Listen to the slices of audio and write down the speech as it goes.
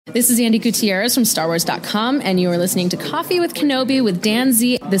This is Andy Gutierrez from StarWars.com, and you are listening to Coffee with Kenobi with Dan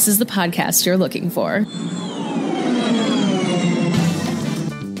Zehr. This is the podcast you're looking for.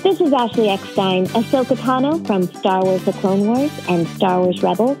 This is Ashley Eckstein, Ahsoka Tano from Star Wars The Clone Wars and Star Wars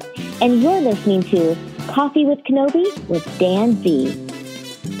Rebels, and you're listening to Coffee with Kenobi with Dan Zehr.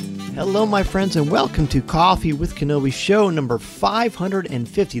 Hello, my friends, and welcome to Coffee with Kenobi, show number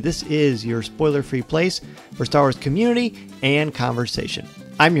 550. This is your spoiler-free place for Star Wars community and conversation.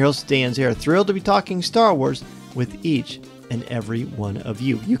 I'm your host, Dan Zehr, thrilled to be talking Star Wars with each and every one of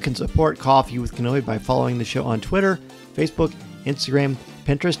you. You can support Coffee with Kenobi by following the show on Twitter, Facebook, Instagram,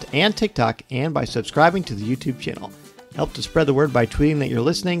 Pinterest, and TikTok, and by subscribing to the YouTube channel. Help to spread the word by tweeting that you're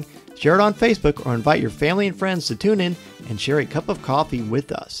listening, share it on Facebook, or invite your family and friends to tune in and share a cup of coffee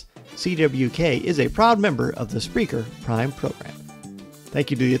with us. CWK is a proud member of the Spreaker Prime program. Thank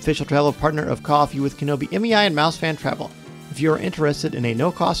you to the official travel partner of Coffee with Kenobi, MEI and Mousefan Travel. If you are interested in a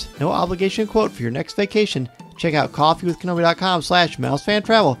no-cost, no-obligation quote for your next vacation, check out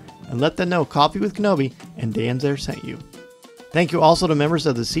coffeewithkenobi.com/mousefantravel and let them know Coffee with Kenobi and Dan Zehr sent you. Thank you also to members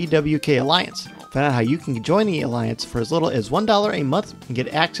of the CWK Alliance. Find out how you can join the Alliance for as little as $1 a month and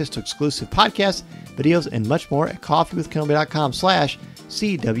get access to exclusive podcasts, videos, and much more at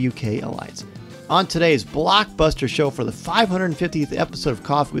coffeewithkenobi.com/CWK Alliance. On today's blockbuster show for the 550th episode of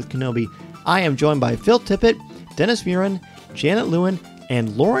Coffee with Kenobi, I am joined by Phil Tippet, Dennis Muren, Janet Lewin,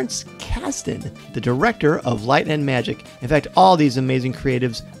 and Lawrence Kasdan, the director of Light and Magic. In fact, all these amazing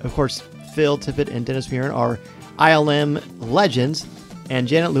creatives, of course, Phil Tippet and Dennis Muren are ILM legends, and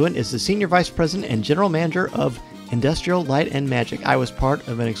Janet Lewin is the Senior Vice President and General Manager of Industrial Light and Magic. I was part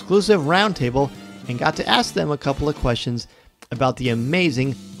of an exclusive roundtable and got to ask them a couple of questions about the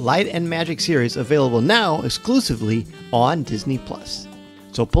amazing Light and Magic series available now exclusively on Disney+.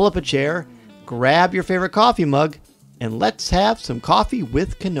 So pull up a chair, grab your favorite coffee mug, and let's have some coffee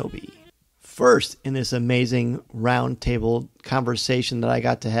with Kenobi. First, in this amazing roundtable conversation that I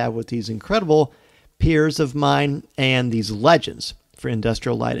got to have with these incredible peers of mine and these legends for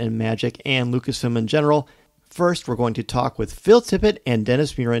Industrial Light and Magic and Lucasfilm in general. First, we're going to talk with Phil Tippet and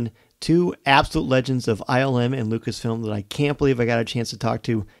Dennis Muren, two absolute legends of ILM and Lucasfilm that I can't believe I got a chance to talk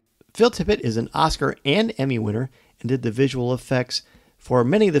to. Phil Tippet is an Oscar and Emmy winner and did the visual effects for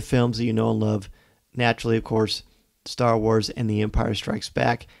many of the films that you know and love. Naturally, of course, Star Wars and The Empire Strikes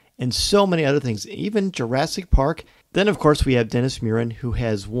Back, and so many other things, even Jurassic Park. Then, of course, we have Dennis Muren, who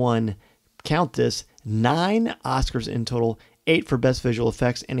has won, count this, 9 Oscars in total, 8 for Best Visual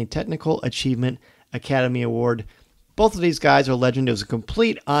Effects, and a Technical Achievement Academy Award. Both of these guys are legend. It was a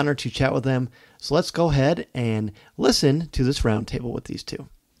complete honor to chat with them. So let's go ahead and listen to this roundtable with these two.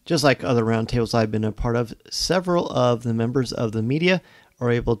 Just like other roundtables I've been a part of, several of the members of the media are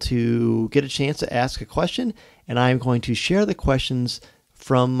able to get a chance to ask a question, and I'm going to share the questions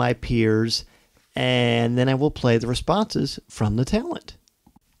from my peers, and then I will play the responses from the talent.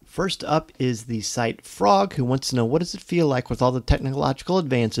 First up is the site Frog, who wants to know, what does it feel like with all the technological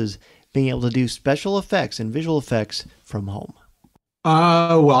advances being able to do special effects and visual effects from home?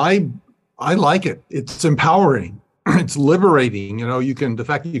 Well, I like it. It's empowering. It's liberating. You know, the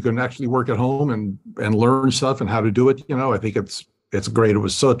fact that you can actually work at home and learn stuff and how to do it. You know, I think it's great. It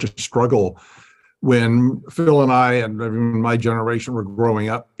was such a struggle when Phil and I and even my generation were growing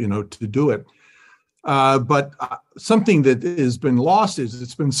up, you know, to do it. But something that has been lost is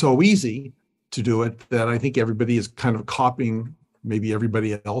it's been so easy to do it that I think everybody is kind of copying maybe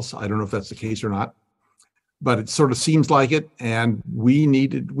everybody else. I don't know if that's the case or not, but it sort of seems like it. And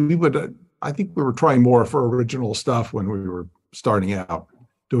I think we were trying more for original stuff when we were starting out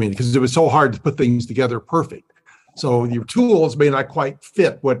doing it, because it was so hard to put things together perfect. So your tools may not quite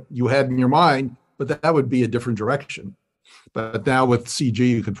fit what you had in your mind, but that would be a different direction. But now with CG,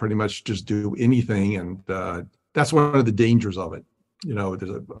 you can pretty much just do anything, and that's one of the dangers of it. You know,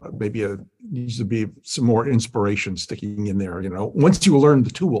 there's needs to be some more inspiration sticking in there. You know, once you learn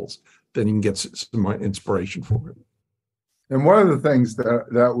the tools, then you can get some more inspiration for it. And one of the things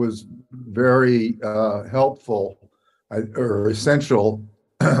that was very helpful or essential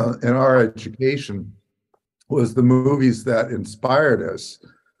in our education was the movies that inspired us.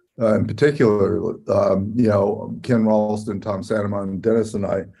 In particular, Ken Ralston, Tom Santamon, and Dennis and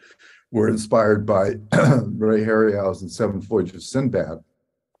I were inspired by Ray Harryhausen's Seven Voyages of Sinbad.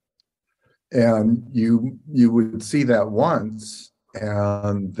 And you would see that once,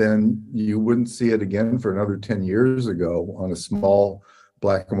 and then you wouldn't see it again for another 10 years ago on a small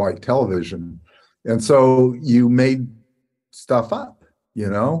black and white television. And so you made stuff up,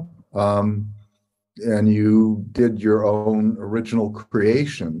 and you did your own original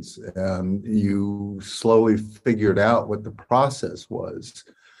creations, and you slowly figured out what the process was.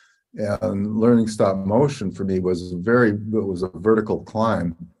 And learning stop motion for me was a vertical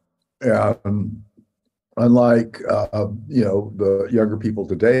climb. And unlike the younger people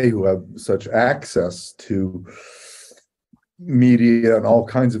today who have such access to media and all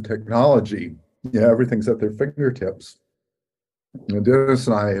kinds of technology, everything's at their fingertips. Dennis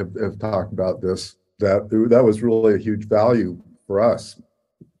and I have talked about this, that was really a huge value for us,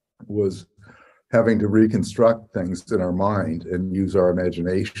 was having to reconstruct things in our mind and use our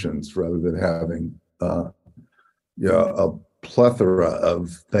imaginations rather than having a plethora of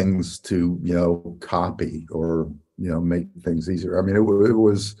things to copy or make things easier. I mean, it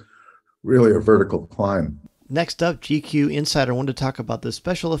was really a vertical climb. Next up, GQ Insider wanted to talk about the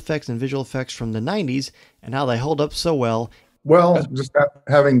special effects and visual effects from the 90s and how they hold up so well. Well, just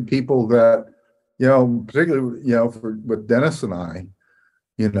having people that, particularly, with Dennis and I,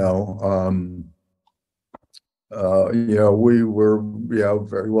 we were,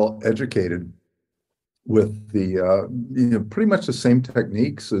 very well educated with the, pretty much the same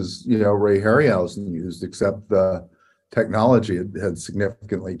techniques as, Ray Harryhausen used, except the technology had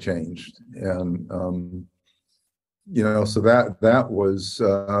significantly changed. And, so that was,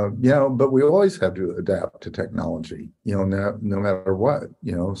 but we always had to adapt to technology, no matter what,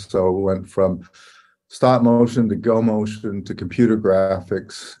 so we went from stop motion to go motion to computer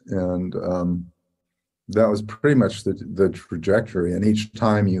graphics. And that was pretty much the trajectory. And each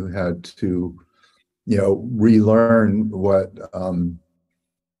time you had to, relearn what, I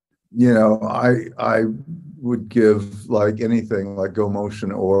would give like anything like go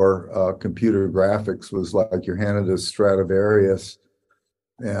motion or computer graphics was like you're handed a Stradivarius,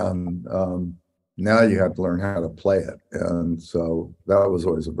 and now you have to learn how to play it. And so that was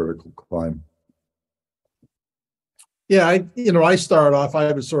always a vertical climb. Yeah, I started off,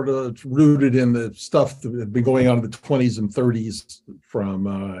 I was sort of rooted in the stuff that had been going on in the 20s and 30s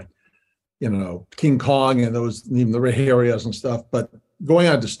from, King Kong and those, even the Ray Harryhausen and stuff. But going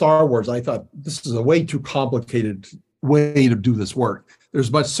on to Star Wars, I thought this is a way too complicated way to do this work.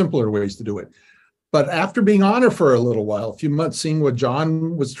 There's much simpler ways to do it. But after being on it for a little while, a few months, seeing what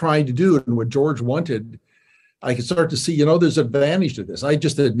John was trying to do and what George wanted, I could start to see, there's advantage to this. I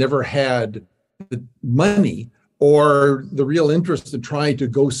just had never had the money or the real interest in trying to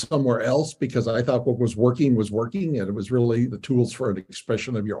go somewhere else, because I thought what was working, and it was really the tools for an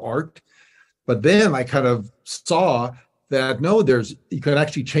expression of your art. But then I kind of saw that, no, you can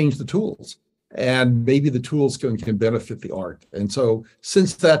actually change the tools, and maybe the tools can benefit the art. And so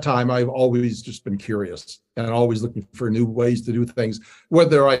since that time, I've always just been curious and always looking for new ways to do things.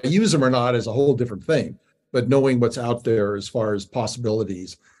 Whether I use them or not is a whole different thing, but knowing what's out there as far as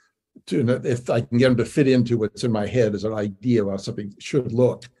possibilities, if I can get them to fit into what's in my head as an idea of how something should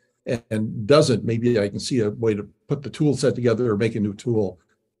look, and doesn't, maybe I can see a way to put the tool set together or make a new tool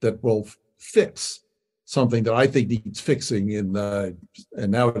that will fix something that I think needs fixing and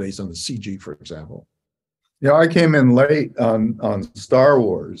nowadays on the CG, for example. Yeah, I came in late on Star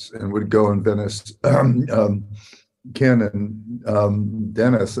Wars and would go and Venice. Ken and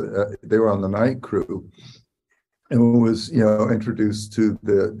Dennis, they were on the night crew, and was introduced to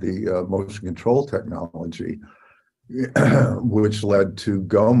the motion control technology, which led to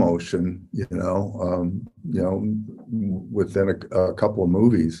go motion. Within a couple of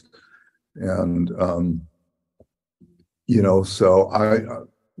movies. And, so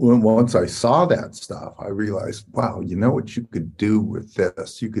once I saw that stuff, I realized, wow, what you could do with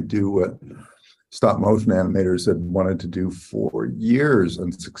this? You could do what stop motion animators had wanted to do for years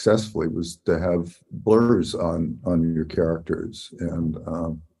unsuccessfully, was to have blurs on your characters. And,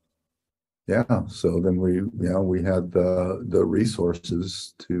 so then we had the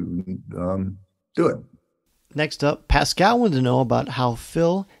resources to do it. Next up, Pascal wanted to know about how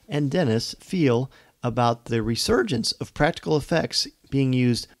Phil and Dennis feel about the resurgence of practical effects being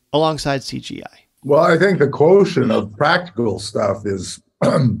used alongside CGI. Well, I think the quotient of practical stuff is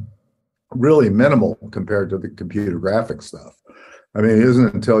really minimal compared to the computer graphic stuff. I mean, it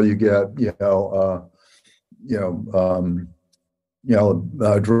isn't until you get,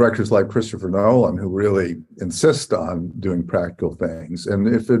 directors like Christopher Nolan who really insist on doing practical things. And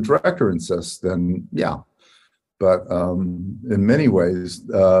if the director insists, then yeah. But in many ways,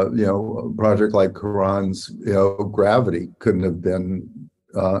 a project like Karan's, Gravity couldn't have been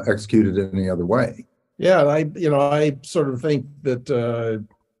executed any other way. Yeah, I sort of think that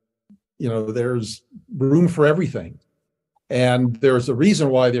there's room for everything, and there's a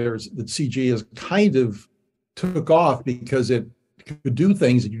reason why that CG is kind of took off, because it could do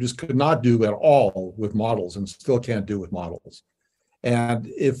things that you just could not do at all with models, and still can't do with models.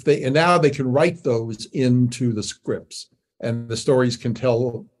 And now they can write those into the scripts, and the stories can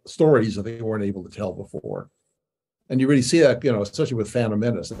tell stories that they weren't able to tell before. And you really see that, especially with Phantom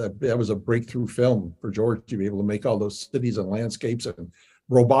Menace. That was a breakthrough film for George to be able to make all those cities and landscapes and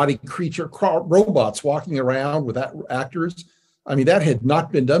robotic robots walking around with actors. I mean, that had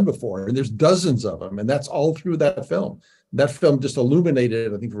not been done before, and there's dozens of them, and that's all through that film. That film just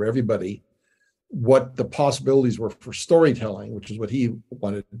illuminated, I think, for everybody what the possibilities were for storytelling, which is what he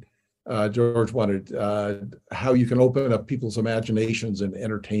wanted. George wanted how you can open up people's imaginations and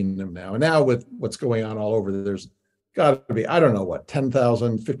entertain them now. And now with what's going on all over, there's got to be, I don't know what,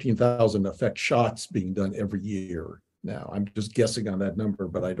 10,000, 15,000 effect shots being done every year now. I'm just guessing on that number,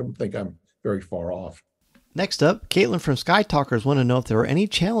 but I don't think I'm very far off. Next up, Caitlin from Sky Talkers want to know if there are any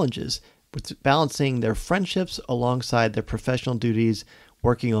challenges with balancing their friendships alongside their professional duties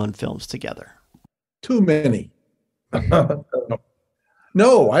working on films together. Too many.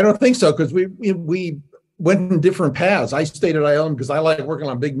 No, I don't think so, because we went in different paths. I stayed at ILM because I like working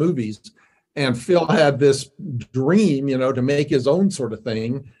on big movies, and Phil had this dream, to make his own sort of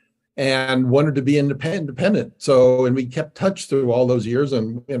thing and wanted to be independent. So, and we kept touch through all those years.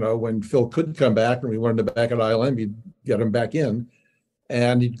 And, when Phil could come back and we wanted him back at ILM, we'd get him back in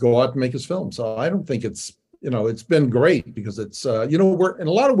and he'd go out and make his film. So I don't think it's, it's been great because it's, we're in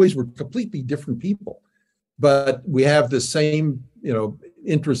a lot of ways, we're completely different people, but we have the same,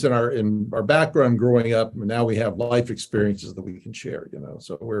 interest in our background growing up. And now we have life experiences that we can share,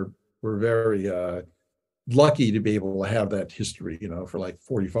 so we're very lucky to be able to have that history, for like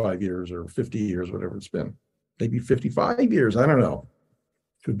 45 years or 50 years, whatever it's been. Maybe 55 years. I don't know.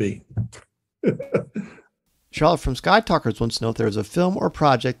 Could be. Charlotte from Sky Talkers wants to know if there was a film or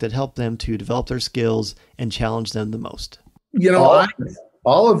project that helped them to develop their skills and challenge them the most.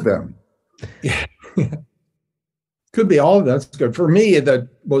 All of them. Yeah. Could be all of them. That's good. For me, the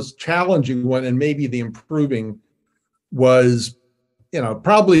most challenging one, and maybe the improving, was,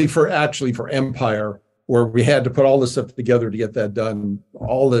 probably for Empire, where we had to put all this stuff together to get that done,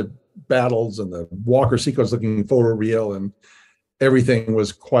 all the battles and the Walker sequence looking photoreal, and everything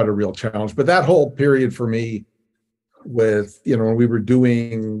was quite a real challenge. But that whole period for me with, when we were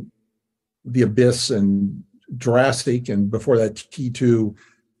doing The Abyss and Jurassic, and before that T2,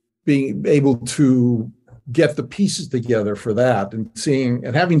 being able to get the pieces together for that and seeing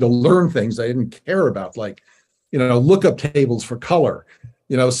and having to learn things I didn't care about, like, lookup tables for color,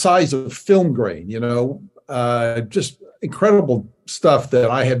 size of film grain, just incredible stuff that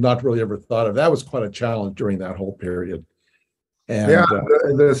I had not really ever thought of. That was quite a challenge during that whole period. And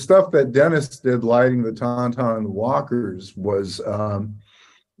the stuff that Dennis did, lighting the Tauntaun and the Walkers, was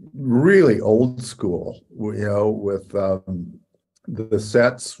really old school, with the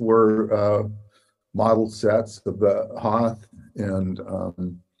sets were model sets of the Hoth, and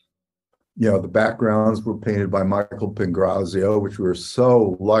the backgrounds were painted by Michael Pingrazio, which we were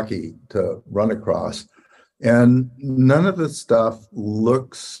so lucky to run across. And none of the stuff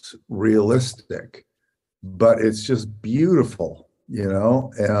looks realistic, but it's just beautiful,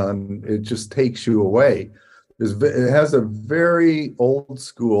 and it just takes you away. It has a very old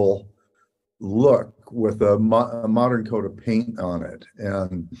school look with a modern coat of paint on it.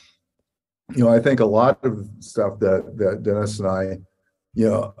 And I think a lot of stuff that Dennis and I,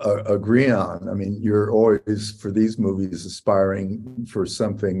 agree on. I mean, you're always, for these movies, aspiring for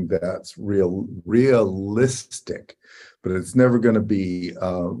something that's realistic, but it's never going to be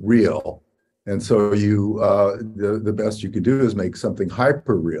real. And so the best you could do is make something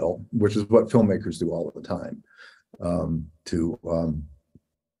hyper real, which is what filmmakers do all the time.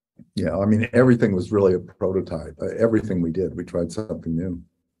 Everything was really a prototype. Everything we did, we tried something new.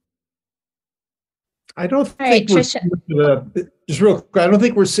 I don't think just real quick, I don't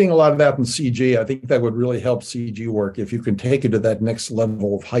think we're seeing a lot of that in CG. I think that would really help CG work if you can take it to that next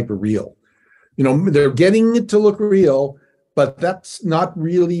level of hyper real. They're getting it to look real, but that's not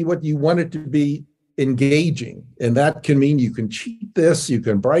really what you want it to be, engaging. And that can mean you can cheat this, you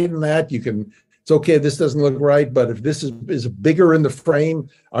can brighten that, it's okay, this doesn't look right, but if this is bigger in the frame,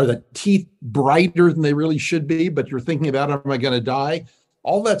 are the teeth brighter than they really should be, but you're thinking about, am I going to die?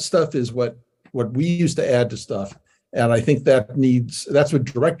 All that stuff is what we used to add to stuff. And I think that's what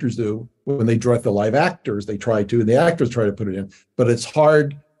directors do when they direct the live actors. They try to, and the actors try to put it in, but it's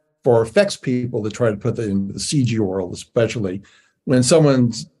hard for effects people to try to put that in the CG world, especially when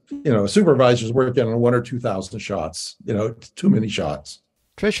someone's, supervisor's working on 1,000 or 2,000 shots, too many shots.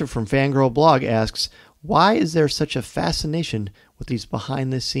 Trisha from Fangirl Blog asks, why is there such a fascination with these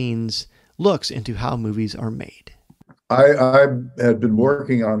behind the scenes looks into how movies are made? I had been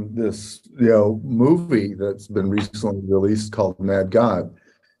working on this, movie that's been recently released called Mad God,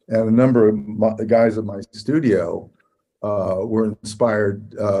 and a number of the guys at my studio were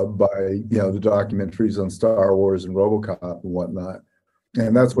inspired by the documentaries on Star Wars and RoboCop and whatnot,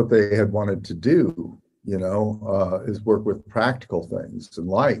 and that's what they had wanted to do. Is work with practical things and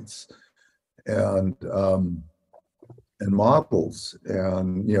lights and models,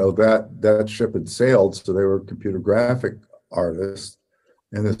 and that ship had sailed, so they were computer graphic artists.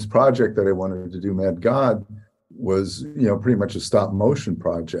 And this project that I wanted to do, Mad God, was pretty much a stop motion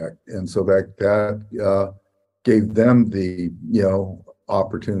project, and so that gave them the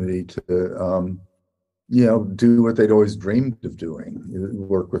opportunity to do what they'd always dreamed of doing,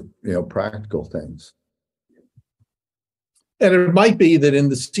 work with practical things. And it might be that in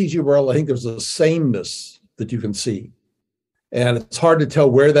the CG world, I think there's a sameness that you can see. And it's hard to tell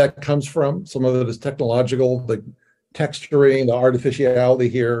where that comes from. Some of it is technological, the texturing, the artificiality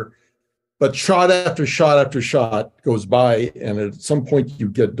here. But shot after shot after shot goes by, and at some point you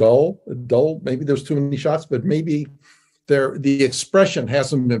get dull. Maybe there's too many shots, but maybe the expression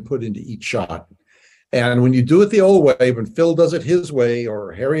hasn't been put into each shot. And when you do it the old way, when Phil does it his way,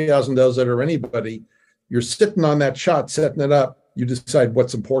 or Harryhausen does it, or anybody, you're sitting on that shot, setting it up, you decide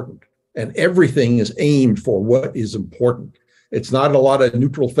what's important. And everything is aimed for what is important. It's not a lot of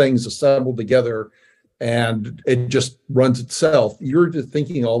neutral things assembled together and it just runs itself. You're just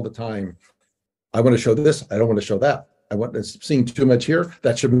thinking all the time, I want to show this, I don't want to show that. I want to seeing too much here,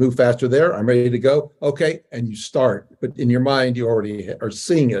 that should move faster there, I'm ready to go. Okay, and you start. But in your mind, you already are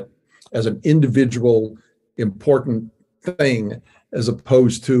seeing it as an individual important thing, as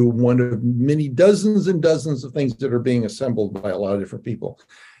opposed to one of many dozens and dozens of things that are being assembled by a lot of different people.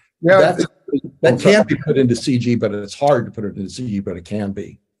 Yeah, that can't be put into CG, but it's hard to put it into CG, but it can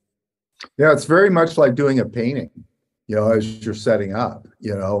be. Yeah, it's very much like doing a painting, as you're setting up.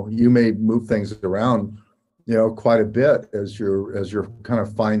 You may move things around, quite a bit as you're kind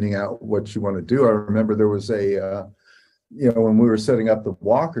of finding out what you want to do. I remember there was when we were setting up the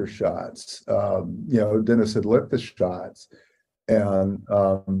Walker shots, Dennis had lit the shots, and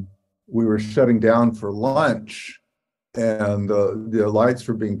we were shutting down for lunch, and the lights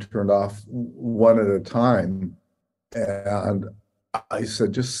were being turned off one at a time. And I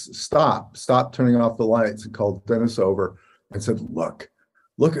said, just stop turning off the lights, and called Dennis over and said, look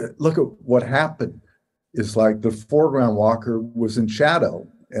at what happened. It's like the foreground Walker was in shadow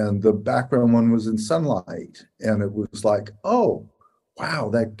and the background one was in sunlight. And it was like, oh, wow,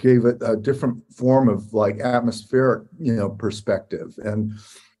 that gave it a different form of like atmospheric, perspective. And,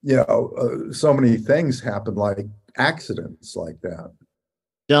 so many things happen, like accidents like that.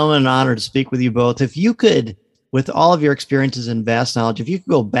 Gentlemen, an honor to speak with you both. If you could, with all of your experiences and vast knowledge, if you could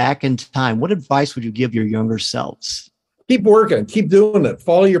go back in time, what advice would you give your younger selves? Keep working, keep doing it.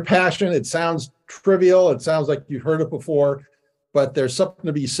 Follow your passion. It sounds trivial. It sounds like you've heard it before, but there's something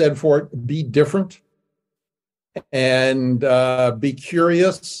to be said for it. Be different and be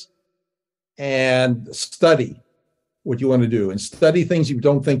curious and study what you want to do, and study things you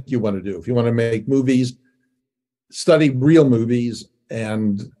don't think you want to do. If you want to make movies, study real movies,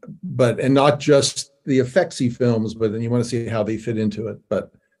 and not just the effectsy films, but then you want to see how they fit into it.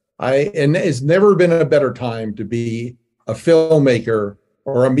 And it's never been a better time to be a filmmaker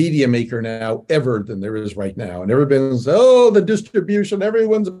or a media maker now ever than there is right now. And everybody's, the distribution,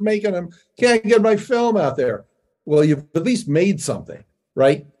 everyone's making them, can't get my film out there. Well, you've at least made something,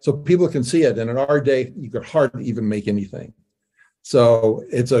 right? So people can see it. And in our day, you could hardly even make anything. So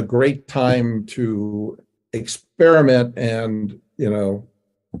it's a great time to experiment and,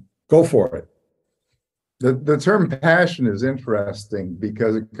 go for it. The term passion is interesting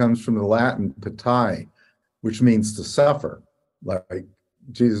because it comes from the Latin patai, which means to suffer, like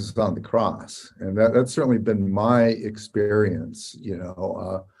Jesus on the cross. And that's certainly been my experience.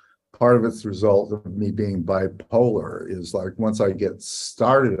 Part of it's the result of me being bipolar is like once I get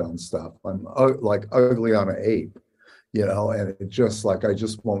started on stuff, I'm like ugly on an ape, and it just like I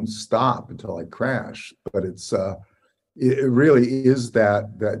just won't stop until I crash. But it really is that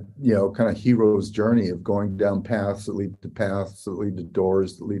kind of hero's journey of going down paths that lead to paths that lead to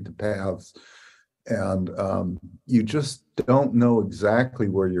doors that lead to paths, and you just don't know exactly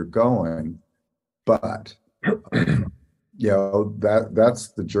where you're going, but that's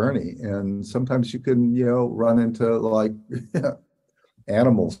the journey. And sometimes you can run into like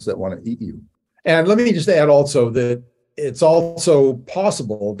animals that want to eat you. And let me just add also that it's also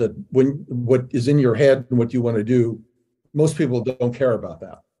possible that when what is in your head and what you want to do, most people don't care about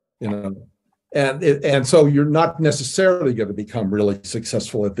that, and so you're not necessarily going to become really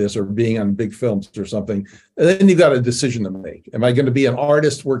successful at this or being on big films or something. And then you've got a decision to make. Am I going to be an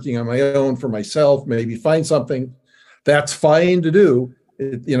artist working on my own for myself? Maybe find something that's fine to do.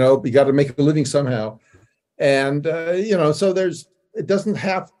 You got to make a living somehow. And, so it doesn't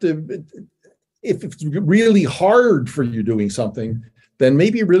have to, if it's really hard for you doing something, then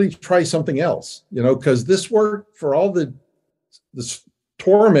maybe really try something else, because this work, for all this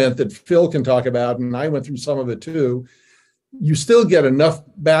torment that Phil can talk about, and I went through some of it too, you still get enough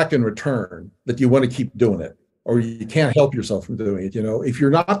back in return that you want to keep doing it, or you can't help yourself from doing it. If you're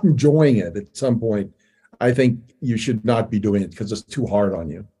not enjoying it at some point, I think you should not be doing it because it's too hard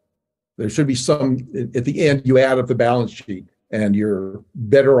on you. There should be at the end, you add up the balance sheet and you're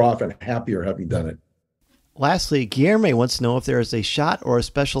better off and happier having done it. Lastly, Guillermo wants to know if there is a shot or a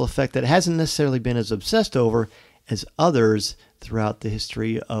special effect that hasn't necessarily been as obsessed over as others throughout the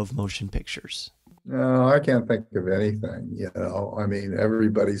history of motion pictures. No, I can't think of anything, I mean,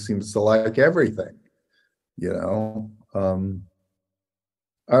 everybody seems to like everything,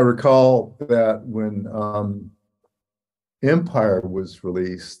 I recall that when Empire was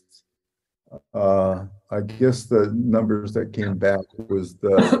released, I guess the numbers that came back was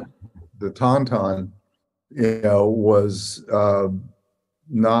the Tauntaun, was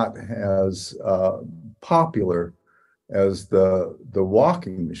not as popular as the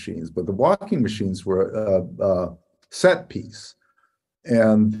walking machines, but the walking machines were a set piece,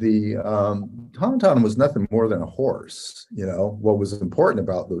 and the Tauntaun was nothing more than a horse. What was important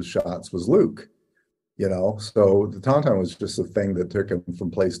about those shots was Luke. So the Tauntaun was just a thing that took him from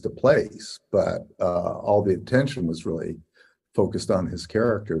place to place, but all the attention was really focused on his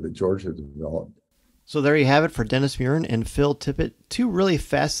character that George had developed. So there you have it for Dennis Muren and Phil Tippet, two really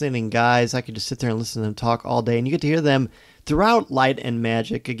fascinating guys. I could just sit there and listen to them talk all day, and you get to hear them throughout Light and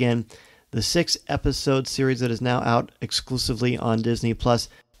Magic. Again, the 6-episode series that is now out exclusively on Disney+.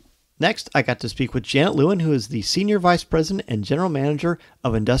 Next, I got to speak with Janet Lewin, who is the Senior Vice President and General Manager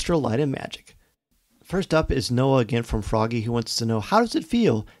of Industrial Light and Magic. First up is Noah again from Froggy, who wants to know, how does it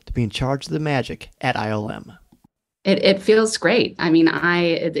feel to be in charge of the magic at ILM? It feels great. I mean,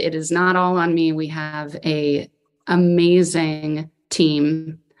 it is not all on me. We have a amazing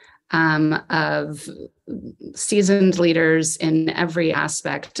team of seasoned leaders in every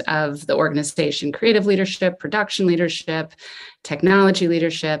aspect of the organization: creative leadership, production leadership, technology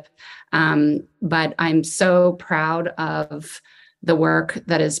leadership. But I'm so proud of the work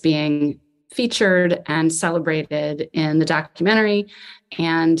that is being featured and celebrated in the documentary.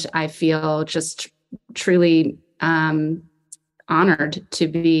 And I feel just truly honored to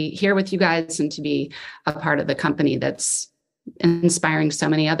be here with you guys and to be a part of the company that's inspiring so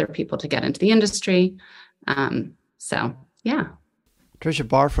many other people to get into the industry. So, yeah. Trisha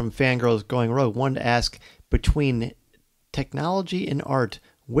Barr from Fangirls Going Rogue wanted to ask, between technology and art,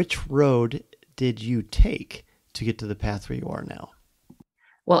 which road did you take to get to the path where you are now?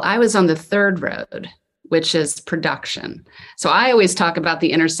 Well, I was on the third road, which is production. So I always talk about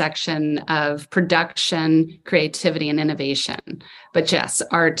the intersection of production, creativity, and innovation. But yes,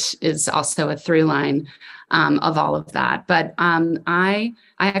 art is also a through line of all of that. But I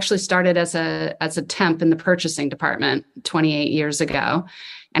actually started as a temp in the purchasing department 28 years ago,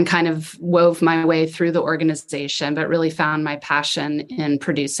 and kind of wove my way through the organization, but really found my passion in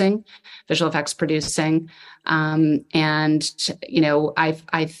producing, visual effects producing. And,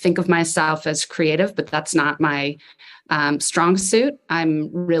 I think of myself as creative, but that's not my strong suit. I'm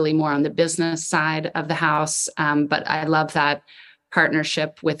really more on the business side of the house. But I love that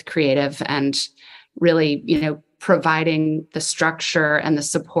partnership with creative and really, providing the structure and the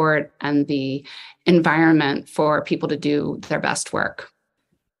support and the environment for people to do their best work.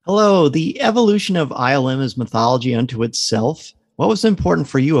 Hello, the evolution of ILM is mythology unto itself. What was important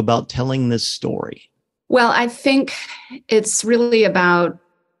for you about telling this story? Well, I think it's really about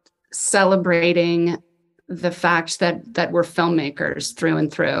celebrating the fact that we're filmmakers through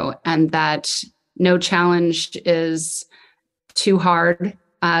and through, and that no challenge is too hard,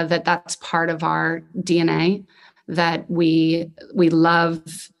 that's part of our DNA, that we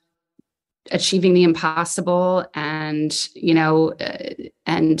love achieving the impossible and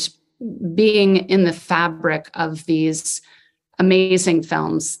being in the fabric of these amazing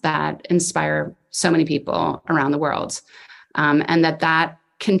films that inspire so many people around the world, and that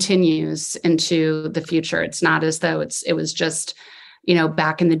continues into the future. It's not as though it was just,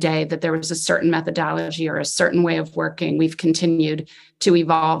 back in the day that there was a certain methodology or a certain way of working. We've continued to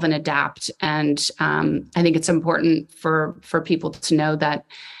evolve and adapt. And I think it's important for people to know that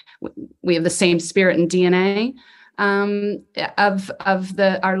we have the same spirit and DNA of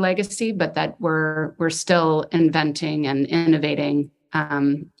our legacy, but that we're still inventing and innovating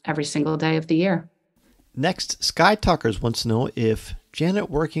every single day of the year. Next, Sky Talkers wants to know if Janet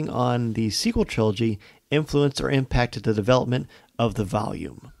working on the sequel trilogy influenced or impacted the development of the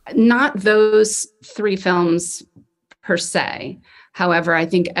volume? Not those three films per se. However, I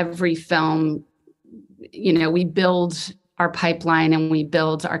think every film, we build our pipeline and we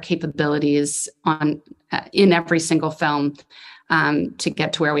build our capabilities in every single film to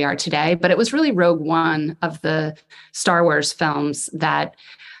get to where we are today. But it was really Rogue One of the Star Wars films that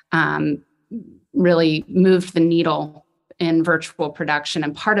really moved the needle in virtual production.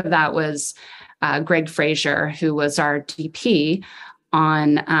 And part of that was Greg Fraser, who was our DP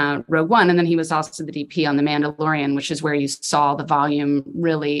on Rogue One. And then he was also the DP on The Mandalorian, which is where you saw the volume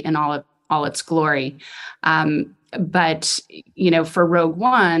really in all its glory. But, for Rogue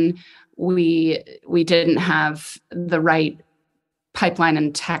One, we didn't have the right pipeline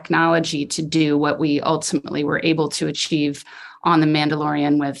and technology to do what we ultimately were able to achieve on The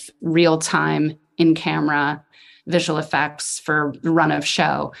Mandalorian with real-time in-camera visual effects for the run of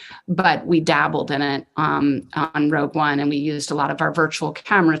show. But we dabbled in it on Rogue One, and we used a lot of our virtual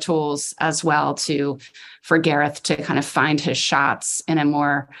camera tools as well for Gareth to kind of find his shots in a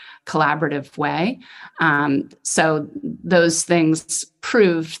more collaborative way. So those things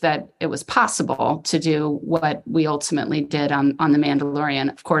proved that it was possible to do what we ultimately did on The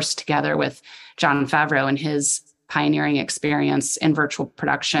Mandalorian, of course, together with Jon Favreau and his pioneering experience in virtual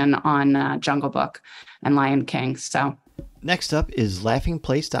production on Jungle Book and Lion King. So next up is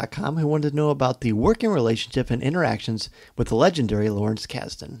laughingplace.com, who wanted to know about the working relationship and interactions with the legendary Lawrence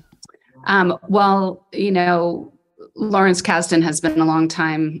Kasdan. Lawrence Kasdan has been a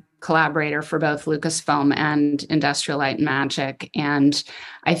long-time collaborator for both Lucasfilm and Industrial Light and Magic. And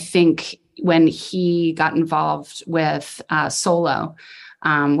I think when he got involved with Solo,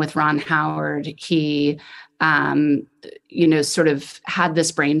 with Ron Howard, he, sort of had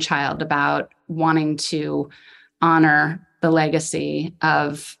this brainchild about wanting to honor the legacy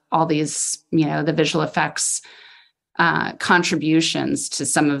of all these, the visual effects contributions to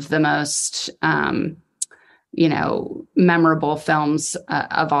some of the most, memorable films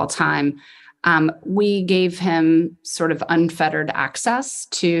of all time. We gave him sort of unfettered access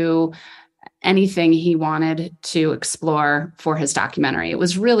to anything he wanted to explore for his documentary. It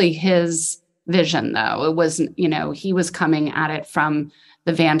was really his vision, though. It wasn't, he was coming at it from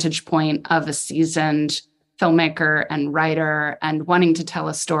the vantage point of a seasoned filmmaker and writer and wanting to tell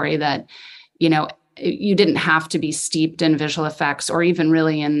a story that, you didn't have to be steeped in visual effects or even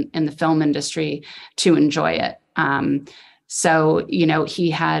really in the film industry to enjoy it. So,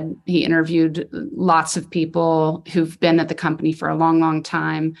 he interviewed lots of people who've been at the company for a long, long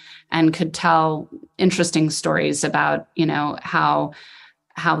time and could tell interesting stories about,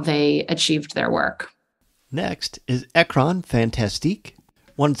 how they achieved their work. Next is Ekron Fantastique.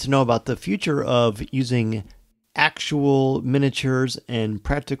 Wanted to know about the future of using actual miniatures and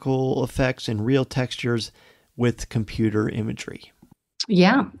practical effects and real textures with computer imagery.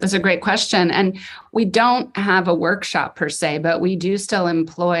 Yeah, that's a great question. And we don't have a workshop per se, but we do still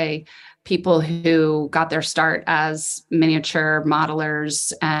employ people who got their start as miniature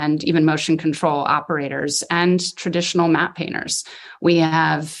modelers and even motion control operators and traditional matte painters. We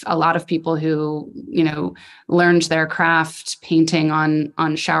have a lot of people who, learned their craft painting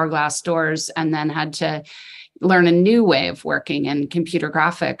on shower glass doors and then had to learn a new way of working in computer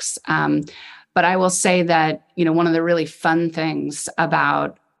graphics. But I will say that, one of the really fun things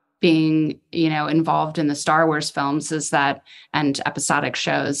about being, involved in the Star Wars films and episodic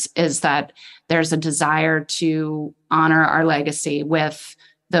shows is that there's a desire to honor our legacy with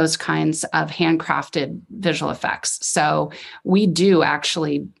those kinds of handcrafted visual effects. So we do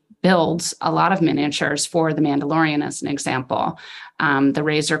actually build a lot of miniatures for The Mandalorian, as an example. The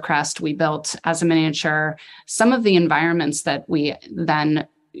Razor Crest we built as a miniature. Some of the environments that we then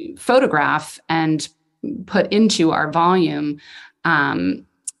photograph and put into our volume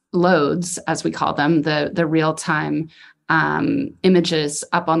loads, as we call them, the real-time images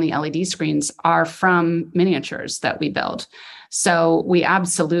up on the LED screens are from miniatures that we build. So we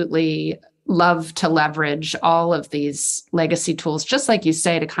absolutely love to leverage all of these legacy tools, just like you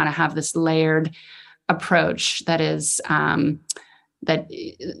say, to kind of have this layered approach that is that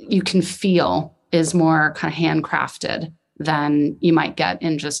you can feel is more kind of handcrafted than you might get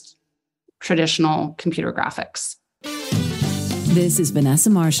in just traditional computer graphics. This is Vanessa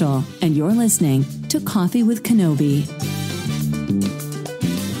Marshall, and you're listening to Coffee with Kenobi.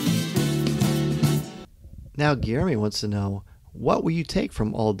 Now, Jeremy wants to know, what will you take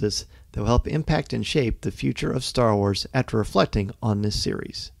from all this that will help impact and shape the future of Star Wars after reflecting on this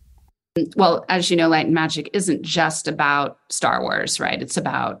series? Well, as you know, Light and Magic isn't just about Star Wars, right? It's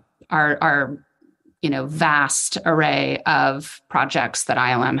about our vast array of projects that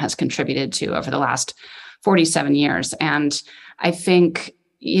ILM has contributed to over the last 47 years. And I think,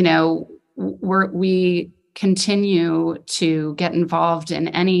 we continue to get involved in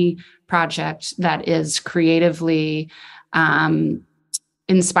any project that is creatively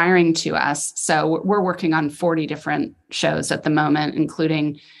inspiring to us. So we're working on 40 different shows at the moment,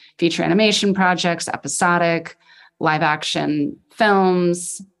 including feature animation projects, episodic, live action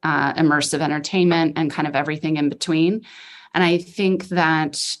films, immersive entertainment, and kind of everything in between. And I think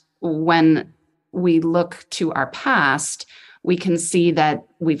that when we look to our past, we can see that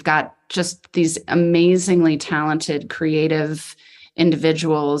we've got just these amazingly talented, creative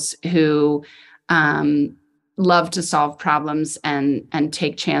individuals who love to solve problems and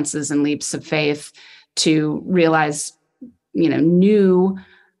take chances and leaps of faith to realize, new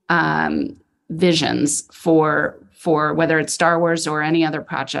visions for whether it's Star Wars or any other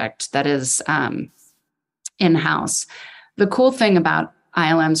project that is in-house. The cool thing about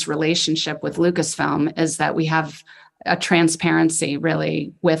ILM's relationship with Lucasfilm is that we have a transparency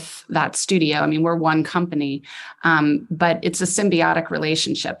really with that studio. I mean, we're one company, but it's a symbiotic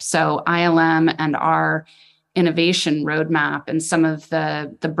relationship. So ILM and our innovation roadmap and some of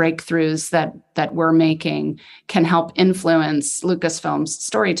the breakthroughs that we're making can help influence Lucasfilm's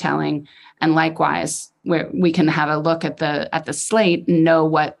storytelling. And likewise, where we can have a look at the slate and know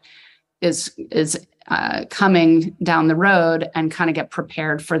what is coming down the road and kind of get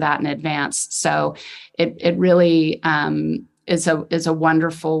prepared for that in advance. So it really is a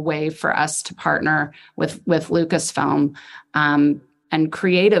wonderful way for us to partner with Lucasfilm. And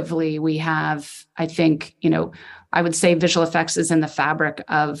creatively, we have, I think, I would say visual effects is in the fabric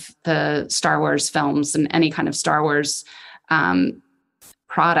of the Star Wars films and any kind of Star Wars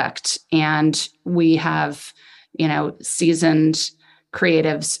product. And we have, seasoned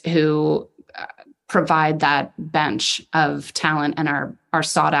creatives who provide that bench of talent and are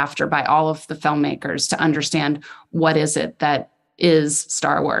sought after by all of the filmmakers to understand what is it that is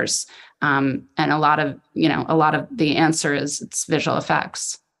Star Wars. And a lot of the answer is it's visual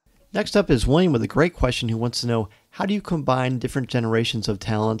effects. Next up is William with a great question who wants to know, how do you combine different generations of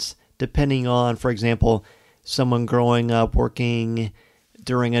talents depending on, for example, someone growing up working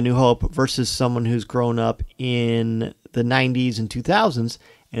during A New Hope versus someone who's grown up in the 90s and 2000s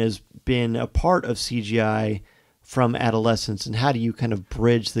and has been a part of CGI from adolescence, and how do you kind of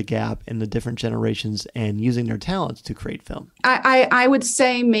bridge the gap in the different generations and using their talents to create film? I would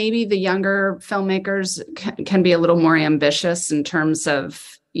say maybe the younger filmmakers can be a little more ambitious in terms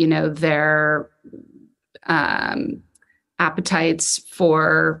of, their appetites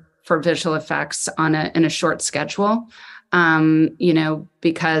for visual effects in a short schedule,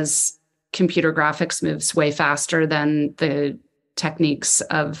 because computer graphics moves way faster than the techniques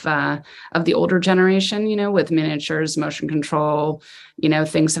of the older generation, with miniatures, motion control,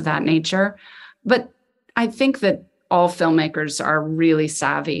 things of that nature. But I think that all filmmakers are really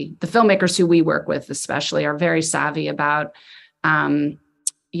savvy. The filmmakers who we work with especially are very savvy about,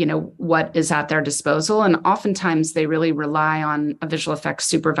 what is at their disposal. And oftentimes they really rely on a visual effects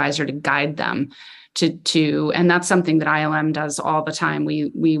supervisor to guide them and that's something that ILM does all the time.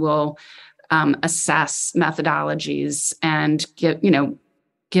 We will assess methodologies and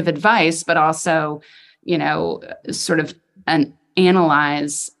give advice, but also, sort of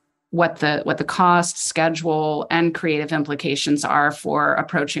analyze what the cost, schedule, and creative implications are for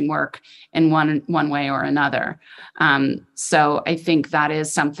approaching work in one way or another. So I think that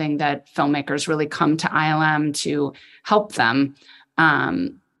is something that filmmakers really come to ILM to help them,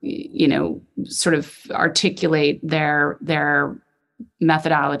 sort of articulate their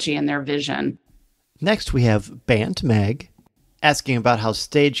methodology and their vision. Next, we have Bant Mag asking about how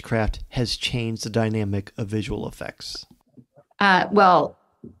stagecraft has changed the dynamic of visual effects. Well,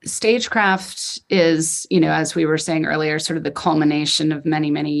 stagecraft is, as we were saying earlier, sort of the culmination of many,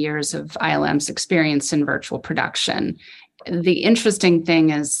 many years of ILM's experience in virtual production. The interesting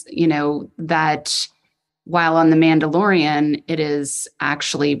thing is, that while on The Mandalorian, it is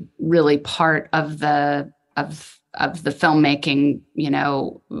actually really part of the filmmaking,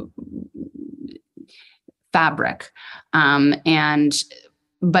 fabric.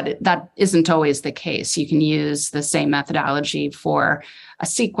 But that isn't always the case. You can use the same methodology for a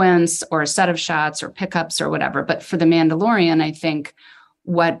sequence or a set of shots or pickups or whatever. But for The Mandalorian, I think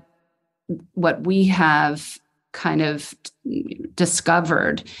what we have kind of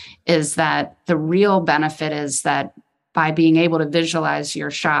discovered is that the real benefit is that by being able to visualize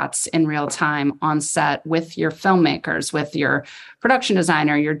your shots in real time on set with your filmmakers, with your production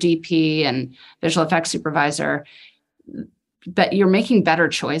designer, your DP and visual effects supervisor, but you're making better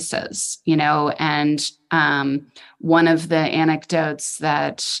choices, and one of the anecdotes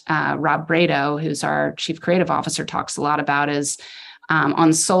that Rob Brado, who's our chief creative officer, talks a lot about is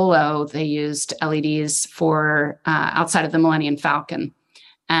on Solo, they used LEDs for outside of the Millennium Falcon.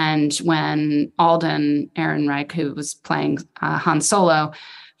 And when Alden Ehrenreich, who was playing Han Solo,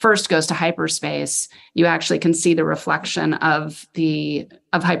 first goes to hyperspace, you actually can see the reflection of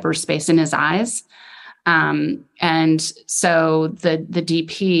hyperspace in his eyes. And so the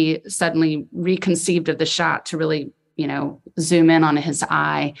DP suddenly reconceived of the shot to really, zoom in on his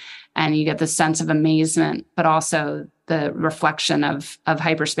eye, and you get the sense of amazement, but also the reflection of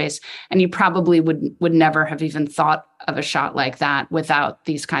hyperspace. And you probably would never have even thought of a shot like that without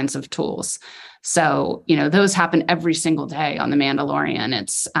these kinds of tools. So, those happen every single day on The Mandalorian.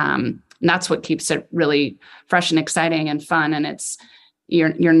 It's, and that's what keeps it really fresh and exciting and fun. And it's,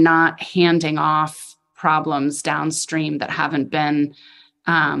 you're not handing off problems downstream that haven't been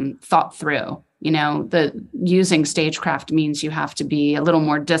thought through. The using stagecraft means you have to be a little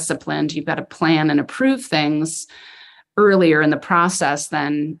more disciplined. You've got to plan and approve things earlier in the process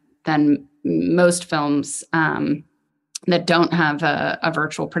than most films that don't have a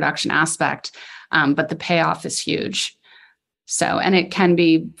virtual production aspect. But the payoff is huge. So, and it can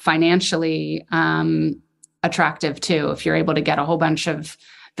be financially attractive too. If you're able to get a whole bunch of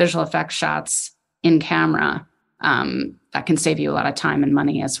visual effects shots in camera, that can save you a lot of time and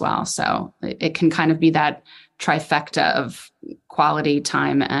money as well. So it can kind of be that trifecta of quality,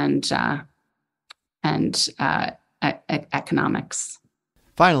 time, and economics.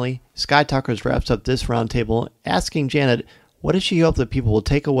 Finally, Sky Talkers wraps up this roundtable asking Janet, what does she hope that people will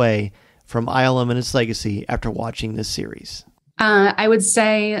take away from ILM and its legacy after watching this series? I would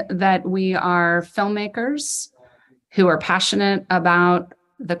say that we are filmmakers who are passionate about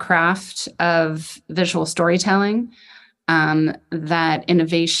the craft of visual storytelling, that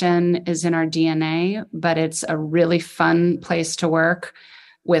innovation is in our DNA, but it's a really fun place to work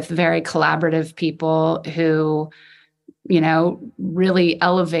with very collaborative people who, really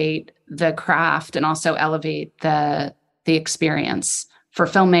elevate the craft and also elevate the experience for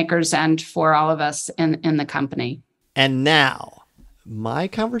filmmakers and for all of us in the company. And now, my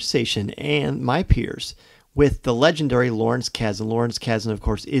conversation and my peers with the legendary Lawrence Kasdan. Lawrence Kasdan, of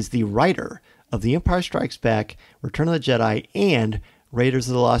course, is the writer of The Empire Strikes Back, Return of the Jedi, and Raiders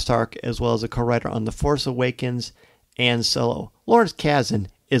of the Lost Ark, as well as a co-writer on The Force Awakens and Solo. Lawrence Kasdan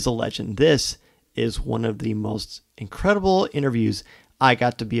is a legend. This is one of the most incredible interviews I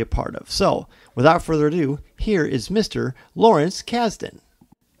got to be a part of. So, without further ado, here is Mr. Lawrence Kasdan.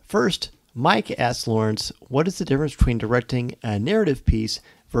 First, Mike asked Lawrence, what is the difference between directing a narrative piece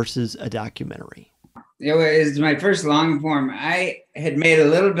versus a documentary? It was my first long form. I had made a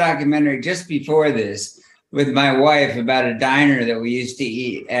little documentary just before this with my wife about a diner that we used to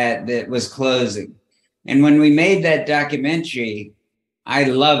eat at that was closing. And when we made that documentary, I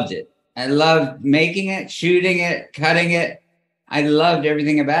loved it. I loved making it, shooting it, cutting it. I loved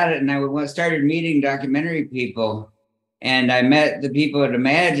everything about it. And I started meeting documentary people. And I met the people at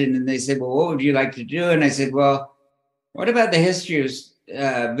Imagine, and they said, well, what would you like to do? And I said, well, what about the history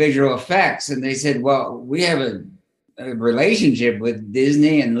of visual effects? And they said, well, we have a relationship with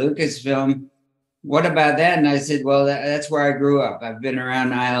Disney and Lucasfilm. What about that? And I said, well, that's where I grew up. I've been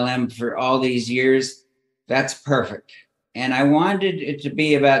around ILM for all these years. That's perfect. And I wanted it to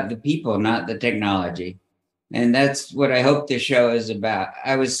be about the people, not the technology. And that's what I hope the show is about.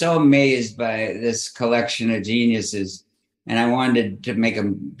 I was so amazed by this collection of geniuses, and I wanted to make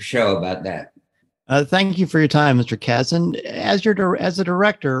a show about that. Thank you for your time, Mr. Kasdan. As a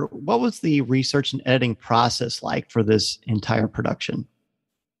director, what was the research and editing process like for this entire production?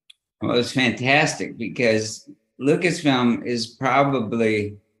 Well, it was fantastic because Lucasfilm is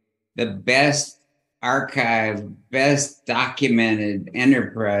probably the best archived, best documented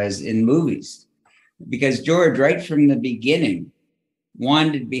enterprise in movies. Because George, right from the beginning,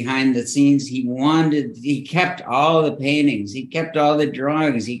 wanted behind the scenes. He kept all the paintings, he kept all the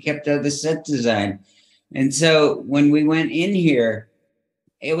drawings, he kept all the set design. And so when we went in here,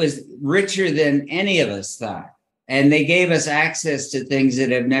 it was richer than any of us thought. And they gave us access to things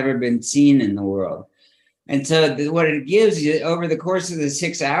that have never been seen in the world. And so what it gives you over the course of the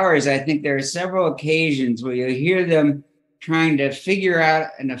 6 hours, I think there are several occasions where you'll hear them trying to figure out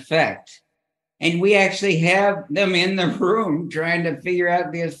an effect. And we actually have them in the room trying to figure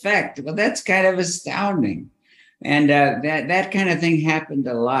out the effect. Well, that's kind of astounding. And that kind of thing happened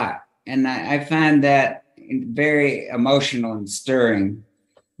a lot. And I find that very emotional and stirring.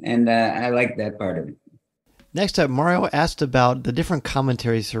 And I like that part of it. Next up, Mario asked about the different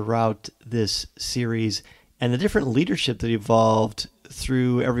commentaries throughout this series and the different leadership that evolved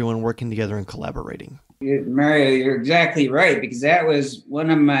through everyone working together and collaborating. Mario, you're exactly right, because that was one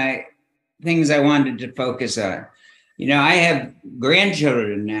of my things I wanted to focus on. I have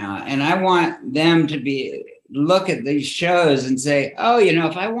grandchildren now, and I want them to look at these shows and say, oh,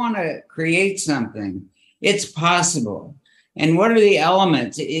 if I want to create something, it's possible. And what are the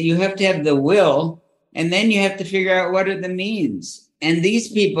elements? You have to have the will, and then you have to figure out what are the means. And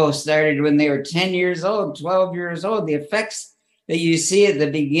these people started when they were 10 years old, 12 years old. The effects that you see at the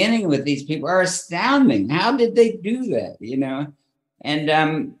beginning with these people are astounding. How did they do that?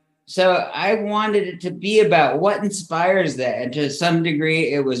 And so I wanted it to be about what inspires that. And to some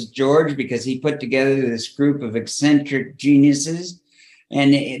degree, it was George, because he put together this group of eccentric geniuses,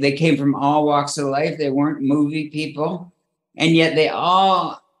 and they came from all walks of life. They weren't movie people, and yet they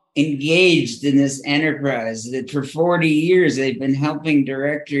all engaged in this enterprise that for 40 years they've been helping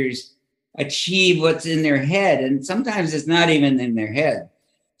directors achieve what's in their head. And sometimes it's not even in their head.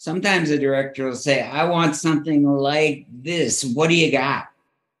 Sometimes a director will say, I want something like this. What do you got?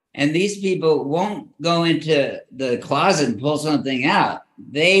 And these people won't go into the closet and pull something out.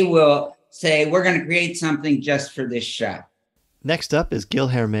 They will say, we're going to create something just for this shot. Next up is Gil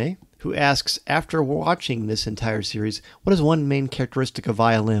Hermé, who asks, after watching this entire series, what is one main characteristic of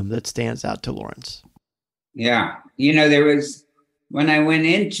ILM that stands out to Lawrence? Yeah. There was, when I went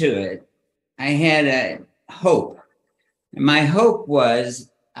into it, I had a hope. And my hope was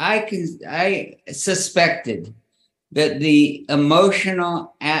I suspected that the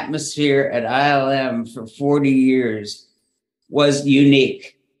emotional atmosphere at ILM for 40 years was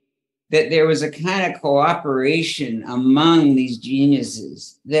unique, that there was a kind of cooperation among these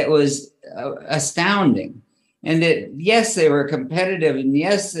geniuses that was astounding. And that, yes, they were competitive, and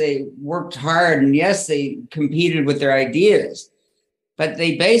yes, they worked hard, and yes, they competed with their ideas. But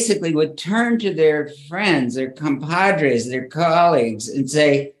they basically would turn to their friends, their compadres, their colleagues, and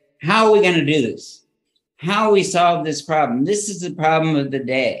say, how are we going to do this? How we solve this problem? This is the problem of the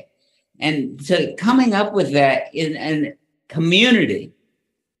day. And so coming up with that in a community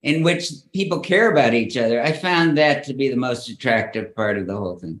in which people care about each other, I found that to be the most attractive part of the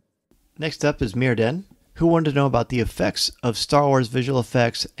whole thing. Next up is Muren, who wanted to know about the effects of Star Wars visual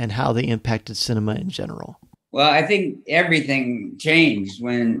effects and how they impacted cinema in general. Well, I think everything changed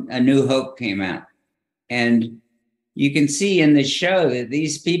when A New Hope came out. And you can see in the show that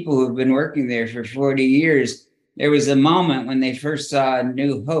these people who've been working there for 40 years, there was a moment when they first saw A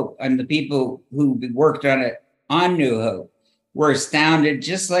New Hope, and the people who worked on it on New Hope were astounded,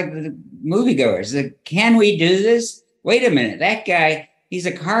 just like the moviegoers. Like, can we do this? Wait a minute, that guy, he's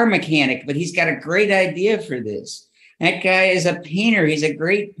a car mechanic, but he's got a great idea for this. That guy is a painter. He's a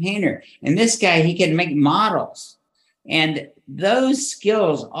great painter. And this guy, he can make models. And those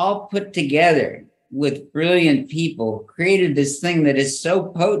skills all put together with brilliant people created this thing that is so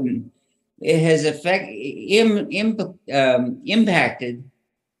potent. It has impacted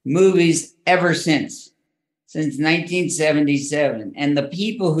movies ever since 1977. And the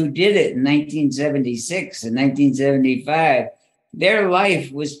people who did it in 1976 and 1975, their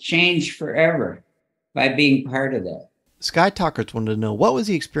life was changed forever by being part of that. Sky Talkers wanted to know, what was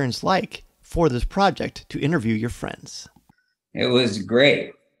the experience like for this project to interview your friends? It was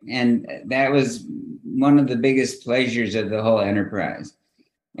great. And that was one of the biggest pleasures of the whole enterprise.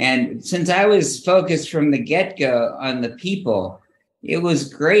 And since I was focused from the get-go on the people, it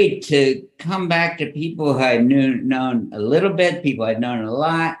was great to come back to people who I'd known a little bit, people I'd known a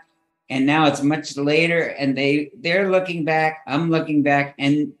lot. And now it's much later, and they're looking back, I'm looking back,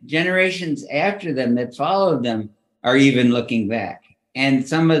 and generations after them that followed them are even looking back. And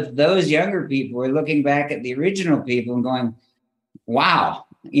some of those younger people are looking back at the original people and going, wow,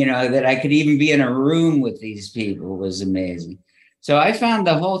 that I could even be in a room with these people was amazing. So I found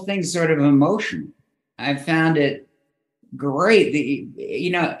the whole thing sort of emotional. I found it great.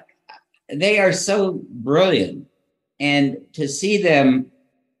 They are so brilliant. And to see them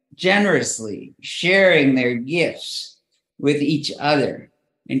generously sharing their gifts with each other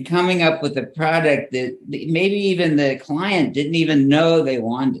and coming up with a product that maybe even the client didn't even know they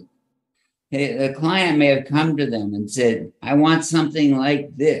wanted. The client may have come to them and said, I want something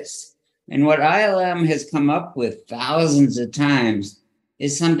like this. And what ILM has come up with thousands of times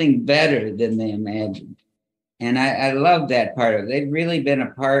is something better than they imagined. And I love that part of it. They've really been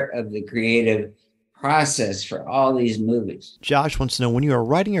a part of the creative process for all these movies. Josh wants to know, when you are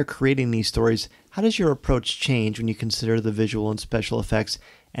writing or creating these stories, how does your approach change when you consider the visual and special effects?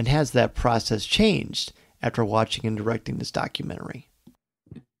 And has that process changed after watching and directing this documentary?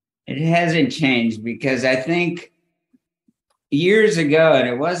 It hasn't changed, because I think years ago, and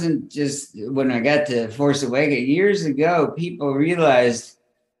it wasn't just when I got to Force Awakens, years ago, people realized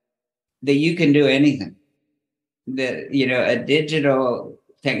that you can do anything. That, you know, a digital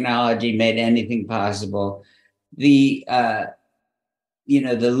technology made anything possible. The, you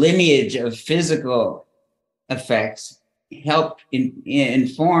know, the lineage of physical effects helped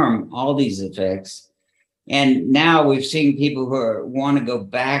inform all these effects. And now we've seen people who want to go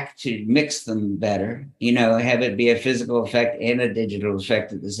back to mix them better, you know, have it be a physical effect and a digital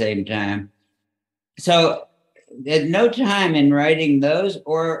effect at the same time. So at no time in writing those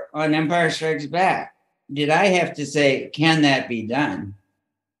or on Empire Strikes Back did I have to say, can that be done?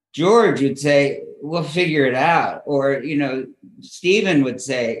 George would say, we'll figure it out. Or, you know, Stephen would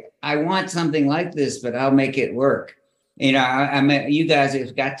say, I want something like this, but I'll make it work. You know, you guys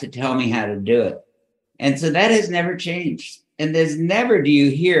have got to tell me how to do it. And so that has never changed. And there's never do you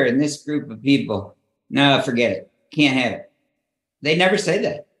hear in this group of people, no, forget it, can't have it. They never say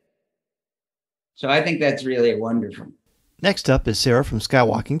that. So I think that's really wonderful. Next up is Sarah from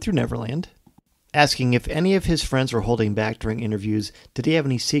Skywalking Through Neverland, asking if any of his friends were holding back during interviews. Did he have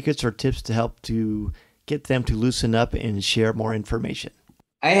any secrets or tips to help to get them to loosen up and share more information?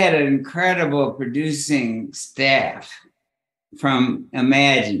 I had an incredible producing staff from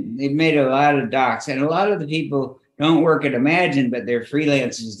Imagine. They've made a lot of docs, and a lot of the people don't work at Imagine, but they're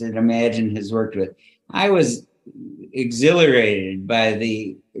freelancers that Imagine has worked with. I was exhilarated by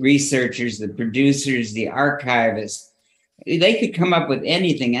the researchers, the producers, the archivists. They could come up with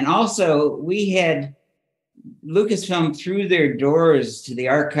anything. And also, we had Lucasfilm threw their doors to the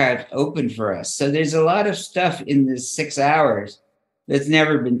archive open for us. So there's a lot of stuff in this 6 hours that's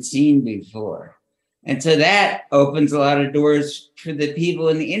never been seen before. And so that opens a lot of doors for the people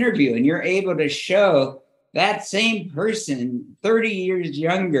in the interview. And you're able to show that same person 30 years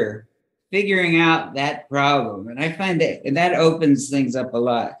younger figuring out that problem. And I find that opens things up a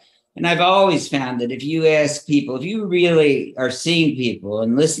lot. And I've always found that if you ask people, if you really are seeing people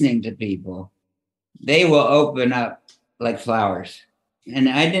and listening to people, they will open up like flowers. And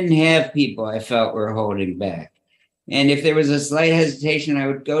I didn't have people I felt were holding back. And if there was a slight hesitation, I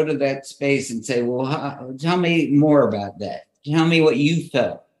would go to that space and say, well, tell me more about that. Tell me what you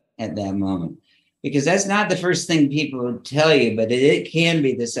felt at that moment. Because that's not the first thing people will tell you, but it can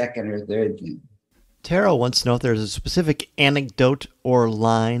be the second or third thing. Tara wants to know if there's a specific anecdote or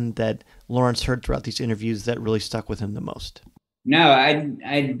line that Lawrence heard throughout these interviews that really stuck with him the most. No, I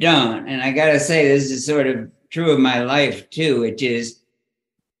don't. And I got to say, this is sort of true of my life too, which is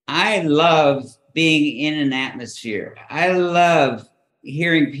I love being in an atmosphere. I love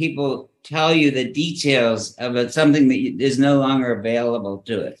hearing people tell you the details of something that is no longer available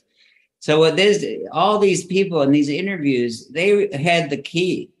to it. So what this, all these people in these interviews, they had the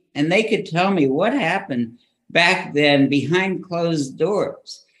key and they could tell me what happened back then behind closed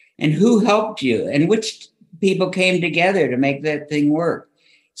doors and who helped you and which people came together to make that thing work.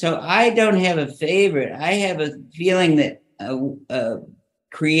 So I don't have a favorite. I have a feeling that a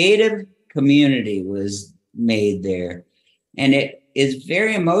creative community was made there. And it is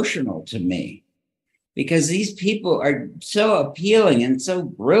very emotional to me because these people are so appealing and so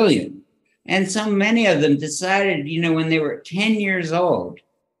brilliant. And so many of them decided, you know, when they were 10 years old,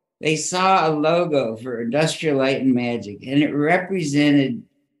 they saw a logo for Industrial Light and Magic, and it represented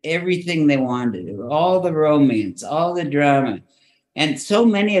everything they wanted, all the romance, all the drama. And so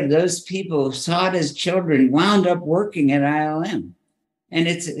many of those people who saw it as children wound up working at ILM. And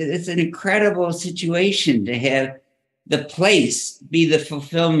it's an incredible situation to have the place be the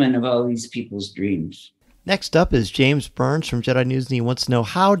fulfillment of all these people's dreams. Next up is James Burns from Jedi News, and he wants to know,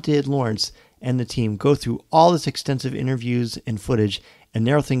 how did Lawrence and the team go through all this extensive interviews and footage and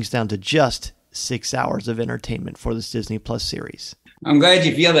narrow things down to just 6 hours of entertainment for this Disney Plus series? I'm glad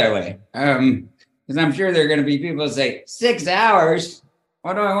you feel that way, because I'm sure there are going to be people who say, 6 hours?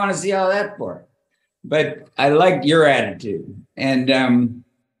 What do I want to see all that for? But I liked your attitude. And I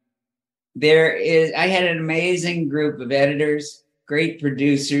had an amazing group of editors, great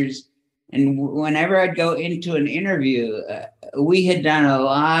producers. And whenever I'd go into an interview, we had done a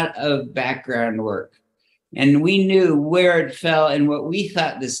lot of background work. And we knew where it fell and what we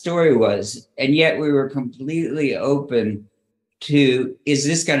thought the story was. And yet we were completely open to, is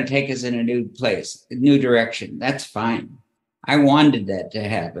this going to take us in a new place, a new direction? That's fine. I wanted that to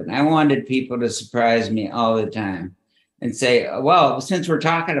happen. I wanted people to surprise me all the time and say, well, since we're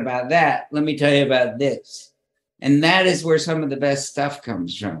talking about that, let me tell you about this. And that is where some of the best stuff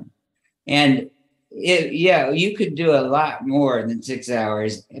comes from. And you could do a lot more than 6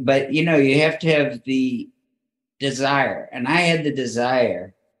 hours, but you have to have the desire. And I had the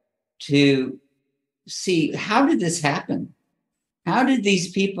desire to see, how did this happen? How did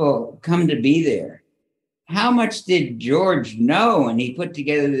these people come to be there? How much did George know when he put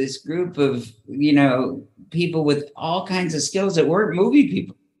together this group of, people with all kinds of skills that weren't movie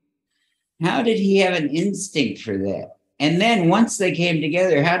people? How did he have an instinct for that? And then once they came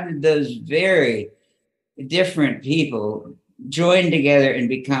together, how did those very different people join together and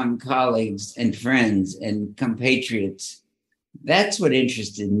become colleagues and friends and compatriots? That's what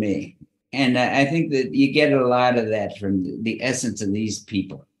interested me. And I think that you get a lot of that from the essence of these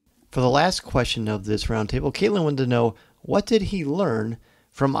people. For the last question of this roundtable, Caitlin wanted to know, what did he learn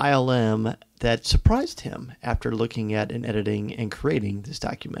from ILM that surprised him after looking at and editing and creating this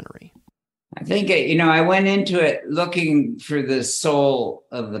documentary? I think, I went into it looking for the soul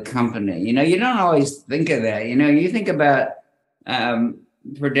of the company. You don't always think of that. You think about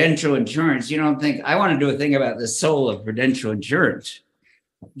Prudential Insurance. You don't think, I want to do a thing about the soul of Prudential Insurance.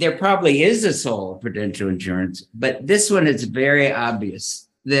 There probably is a soul of Prudential Insurance, but this one is very obvious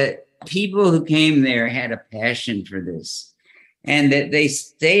that people who came there had a passion for this and that they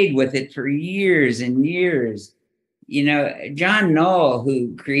stayed with it for years and years. John Knoll,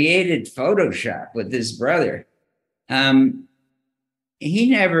 who created Photoshop with his brother, he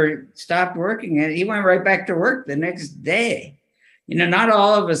never stopped working at it. He went right back to work the next day. Not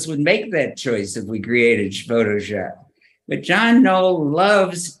all of us would make that choice if we created Photoshop. But John Knoll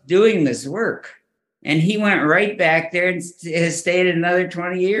loves doing this work. And he went right back there and has stayed another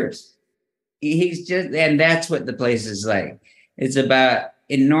 20 years. And that's what the place is like. It's about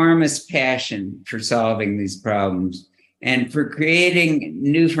enormous passion for solving these problems and for creating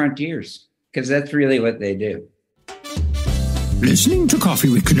new frontiers, because that's really what they do. Listening to Coffee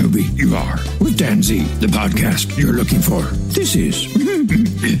with Kenobi, you are, with Dan Zehr, the podcast you're looking for. This is...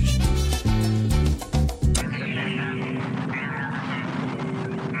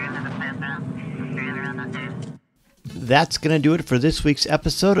 That's going to do it for this week's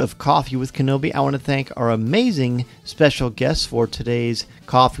episode of Coffee with Kenobi. I want to thank our amazing special guests for today's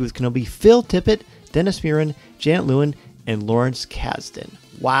Coffee with Kenobi: Phil Tippet, Dennis Muren, Janet Lewin, and Lawrence Kasdan.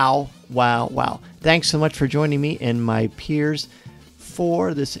 Wow, wow, wow. Thanks so much for joining me and my peers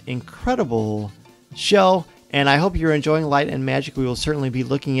for this incredible show. And I hope you're enjoying Light and Magic. We will certainly be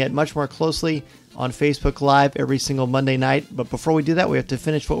looking at much more closely on Facebook Live every single Monday night. But before we do that, we have to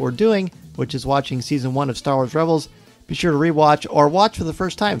finish what we're doing, which is watching Season 1 of Star Wars Rebels. Be sure to rewatch or watch for the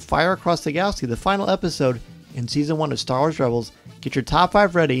first time Fire Across the Galaxy, the final episode in Season 1 of Star Wars Rebels. Get your top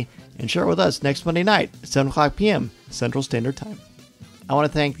 5 ready and share it with us next Monday night at 7 o'clock p.m. Central Standard Time. I want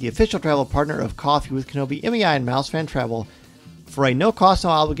to thank the official travel partner of Coffee with Kenobi, MEI and Mousefan Travel. For a no-cost,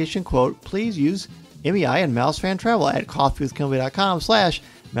 no-obligation quote, please use MEI and Mousefan Travel at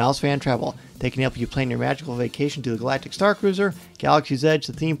coffeewithkenobi.com/MouseFanTravel. They can help you plan your magical vacation to the Galactic Star Cruiser, Galaxy's Edge,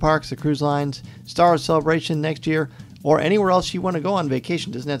 the theme parks, the cruise lines, Star Wars Celebration next year, or anywhere else you want to go on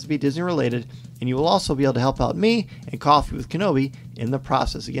vacation. Doesn't have to be Disney related. And you will also be able to help out me and Coffee with Kenobi in the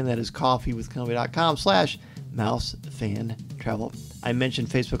process. Again, that is coffeewithkenobi.com/MouseFanTravel. I mentioned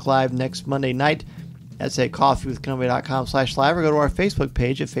Facebook Live next Monday night. That's at coffeewithkenobi.com/live, or go to our Facebook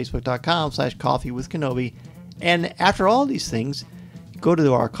page at facebook.com/coffeewithkenobi. And after all these things, go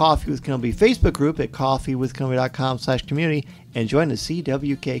to our Coffee with Kenobi Facebook group at coffeewithkenobi.com/community and join the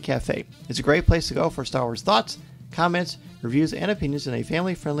CWK Cafe. It's a great place to go for Star Wars thoughts, comments, reviews, and opinions in a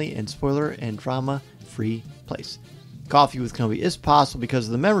family-friendly and spoiler and drama-free place. Coffee with Kenobi is possible because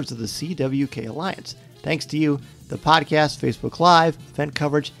of the members of the CWK Alliance. Thanks to you, the podcast, Facebook Live, event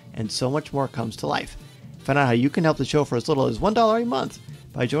coverage, and so much more comes to life. Find out how you can help the show for as little as $1 a month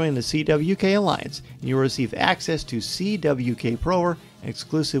by joining the CWK Alliance, and you will receive access to CWK Prower, an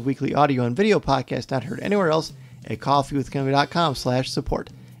exclusive weekly audio and video podcast not heard anywhere else at coffeewithkenobi.com/support.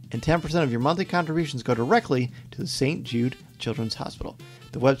 And 10% of your monthly contributions go directly to the St. Jude Children's Hospital.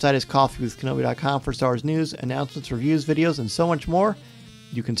 The website is coffeewithkenobi.com for Star Wars news, announcements, reviews, videos, and so much more.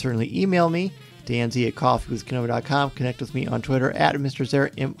 You can certainly email me, Dan Zehr at coffeewithkenobi.com. Connect with me on Twitter at Mr. Zehr,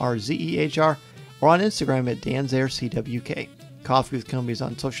 MRZEHR, or on Instagram at Dan Zehr CWK. Coffee with Kenobi is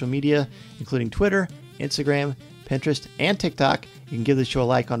on social media, including Twitter, Instagram, Pinterest, and TikTok. You can give the show a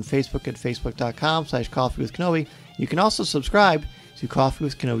like on Facebook at facebook.com/coffeewithkenobi. You can also subscribe to Coffee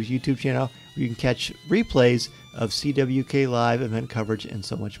with Kenobi's YouTube channel, where you can catch replays of CWK Live event coverage and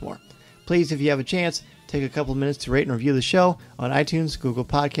so much more. Please, if you have a chance, take a couple of minutes to rate and review the show on iTunes, Google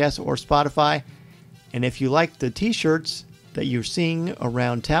Podcasts, or Spotify. And if you like the t-shirts that you're seeing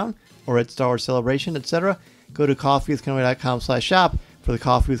around town or at Star Wars Celebration, etc., go to coffeewithkenobi.com/shop for the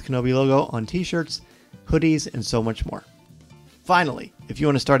Coffee with Kenobi logo on t-shirts, hoodies, and so much more. Finally, if you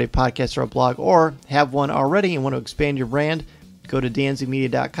want to start a podcast or a blog, or have one already and want to expand your brand, go to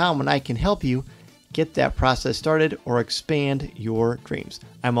danzigmedia.com and I can help you get that process started or expand your dreams.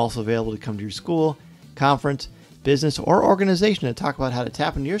 I'm also available to come to your school, conference, business, or organization to talk about how to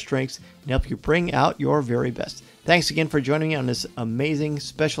tap into your strengths and help you bring out your very best. Thanks again for joining me on this amazing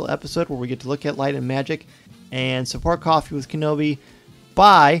special episode where we get to look at light and magic and support Coffee with Kenobi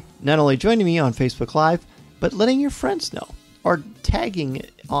by not only joining me on Facebook Live, but letting your friends know or tagging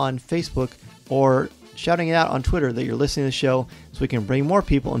on Facebook or shouting it out on Twitter that you're listening to the show so we can bring more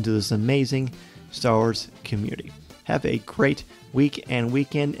people into this amazing Star Wars community. Have a great week and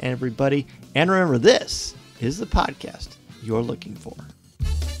weekend, everybody. And remember, this is the podcast you're looking for.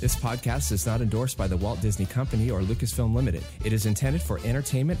 This podcast is not endorsed by the Walt Disney Company or Lucasfilm Limited. It is intended for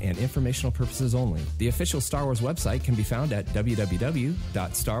entertainment and informational purposes only. The official Star Wars website can be found at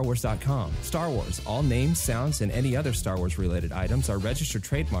www.starwars.com. Star Wars, all names, sounds, and any other Star Wars related items are registered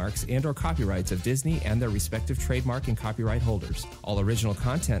trademarks and or copyrights of Disney and their respective trademark and copyright holders. All original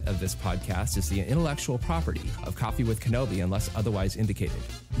content of this podcast is the intellectual property of Coffee with Kenobi unless otherwise indicated.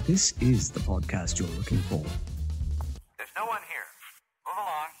 This is the podcast you're looking for.